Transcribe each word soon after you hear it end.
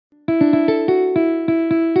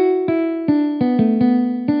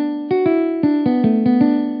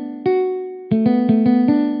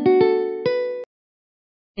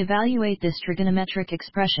Evaluate this trigonometric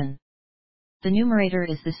expression. The numerator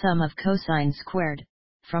is the sum of cosine squared,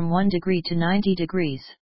 from 1 degree to 90 degrees.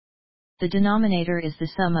 The denominator is the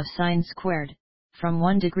sum of sine squared, from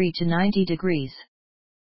 1 degree to 90 degrees.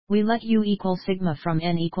 We let u equal sigma from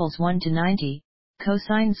n equals 1 to 90,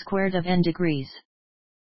 cosine squared of n degrees.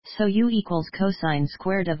 So u equals cosine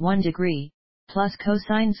squared of 1 degree, plus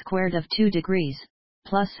cosine squared of 2 degrees,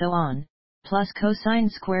 plus so on, plus cosine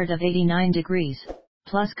squared of 89 degrees,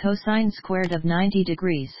 plus cosine squared of 90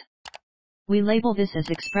 degrees. We label this as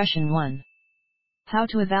expression 1. How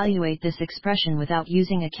to evaluate this expression without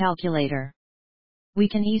using a calculator? We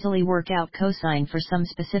can easily work out cosine for some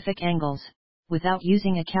specific angles, without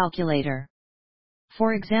using a calculator.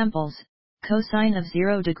 For examples, cosine of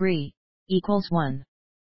 0 degree, equals 1.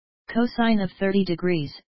 Cosine of 30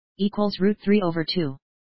 degrees, equals root 3 over 2.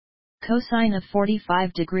 Cosine of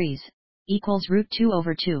 45 degrees, equals root 2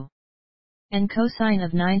 over 2. And cosine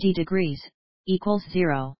of 90 degrees, equals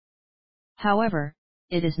 0. However,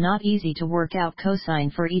 it is not easy to work out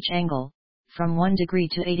cosine for each angle, from 1 degree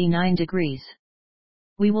to 89 degrees.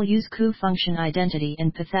 We will use Cofunction identity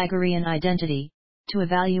and Pythagorean identity, to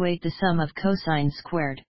evaluate the sum of cosine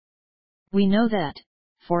squared. We know that,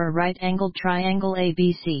 for a right-angled triangle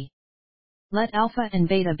ABC, let alpha and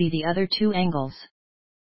beta be the other two angles.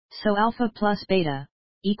 So alpha plus beta,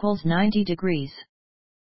 equals 90 degrees.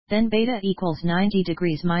 Then beta equals 90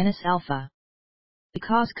 degrees minus alpha.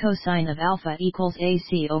 Because cosine of alpha equals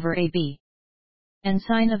AC over AB. And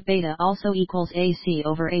sine of beta also equals AC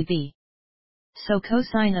over AB. So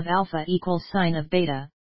cosine of alpha equals sine of beta,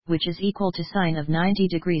 which is equal to sine of 90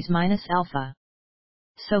 degrees minus alpha.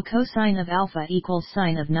 So cosine of alpha equals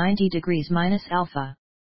sine of 90 degrees minus alpha.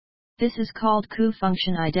 This is called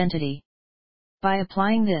Cofunction identity. By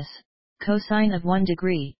applying this, cosine of 1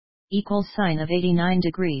 degree, equals sine of 89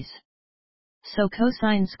 degrees. So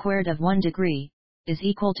cosine squared of 1 degree, is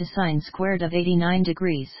equal to sine squared of 89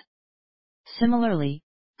 degrees. Similarly,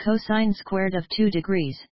 cosine squared of 2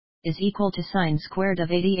 degrees, is equal to sine squared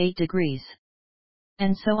of 88 degrees.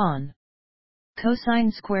 And so on.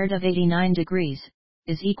 Cosine squared of 89 degrees,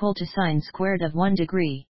 is equal to sine squared of 1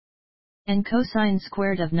 degree. And cosine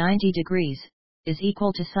squared of 90 degrees, is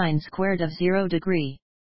equal to sine squared of 0 degree.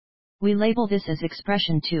 We label this as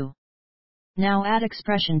expression 2. Now add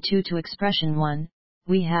expression 2 to expression 1,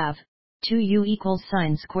 we have, 2u equals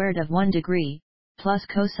sine squared of 1 degree, plus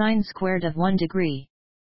cosine squared of 1 degree.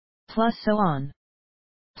 Plus so on.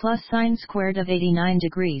 Plus sine squared of 89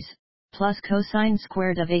 degrees, plus cosine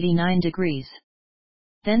squared of 89 degrees.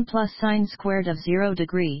 Then plus sine squared of 0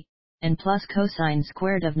 degree, and plus cosine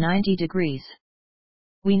squared of 90 degrees.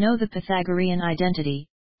 We know the Pythagorean identity,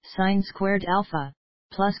 sine squared alpha,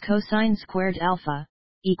 plus cosine squared alpha,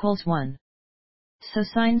 equals 1. So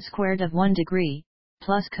sine squared of 1 degree,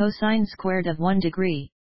 plus cosine squared of 1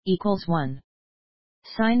 degree, equals 1.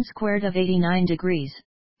 Sine squared of 89 degrees,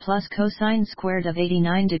 plus cosine squared of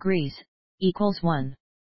 89 degrees, equals 1.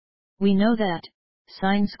 We know that,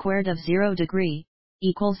 sine squared of 0 degree,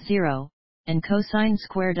 equals 0, and cosine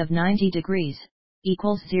squared of 90 degrees,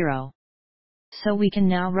 equals 0. So we can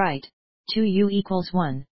now write, 2u equals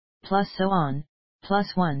 1, plus so on,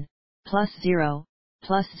 plus 1, plus 0,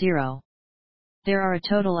 plus 0. There are a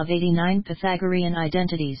total of 89 Pythagorean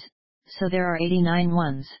identities, so there are 89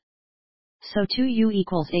 ones. So 2u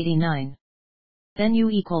equals 89. Then u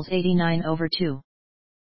equals 89 over 2.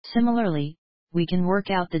 Similarly, we can work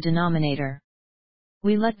out the denominator.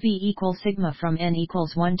 We let v equal sigma from n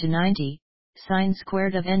equals 1 to 90, sine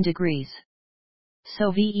squared of n degrees.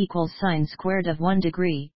 So v equals sine squared of 1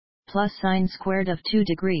 degree, plus sine squared of 2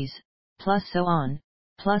 degrees, plus so on,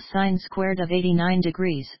 plus sine squared of 89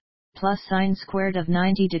 degrees, plus sine squared of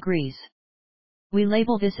 90 degrees. We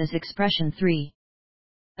label this as expression 3.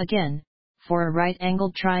 Again, for a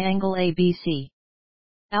right-angled triangle ABC,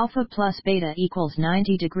 alpha plus beta equals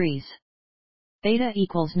 90 degrees. Beta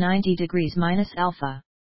equals 90 degrees minus alpha.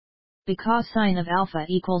 Because sine of alpha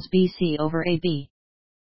equals BC over AB.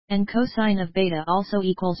 And cosine of beta also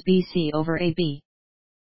equals BC over AB.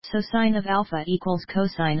 So sine of alpha equals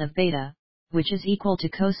cosine of beta, which is equal to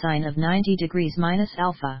cosine of 90 degrees minus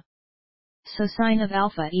alpha. So sine of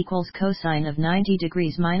alpha equals cosine of 90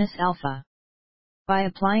 degrees minus alpha. By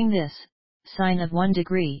applying this, sine of 1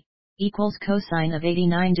 degree, equals cosine of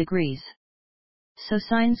 89 degrees. So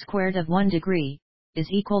sine squared of 1 degree, is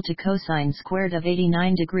equal to cosine squared of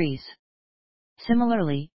 89 degrees.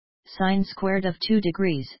 Similarly, sine squared of 2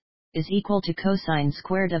 degrees, is equal to cosine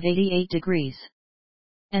squared of 88 degrees.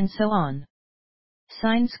 And so on.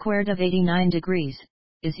 Sine squared of 89 degrees,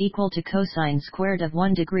 is equal to cosine squared of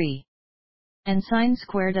 1 degree. And sine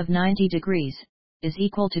squared of 90 degrees, is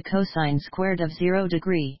equal to cosine squared of 0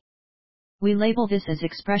 degree. We label this as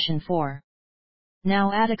expression 4.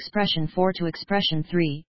 Now add expression 4 to expression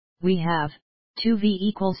 3, we have 2v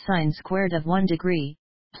equals sine squared of 1 degree,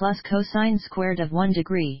 plus cosine squared of 1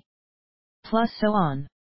 degree, plus so on,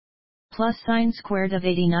 plus sine squared of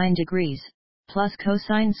 89 degrees, plus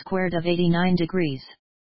cosine squared of 89 degrees.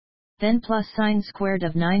 Then plus sine squared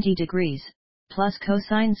of 90 degrees, plus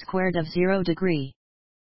cosine squared of 0 degree.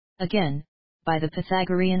 Again, by the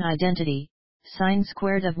Pythagorean identity, sine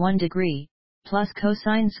squared of 1 degree, plus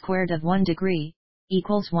cosine squared of 1 degree,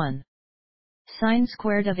 equals 1. Sine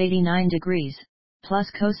squared of 89 degrees, plus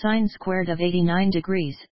cosine squared of 89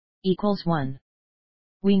 degrees, equals 1.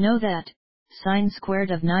 We know that, sine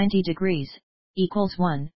squared of 90 degrees, equals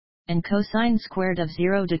 1, and cosine squared of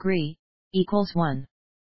 0 degree, equals 1.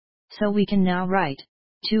 So we can now write,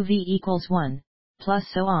 2v equals 1, plus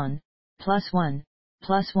so on, plus 1,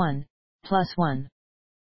 plus 1, plus 1.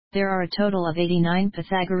 There are a total of 89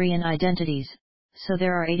 Pythagorean identities, so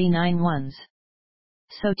there are 89 ones.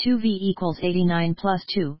 So 2v equals 89 plus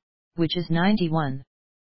 2, which is 91.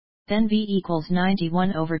 Then v equals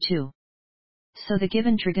 91 over 2. So the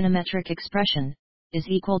given trigonometric expression is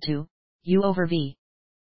equal to u over v,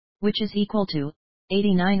 which is equal to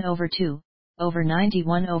 89 over 2 over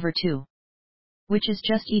 91 over 2, which is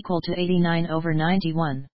just equal to 89 over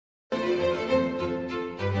 91.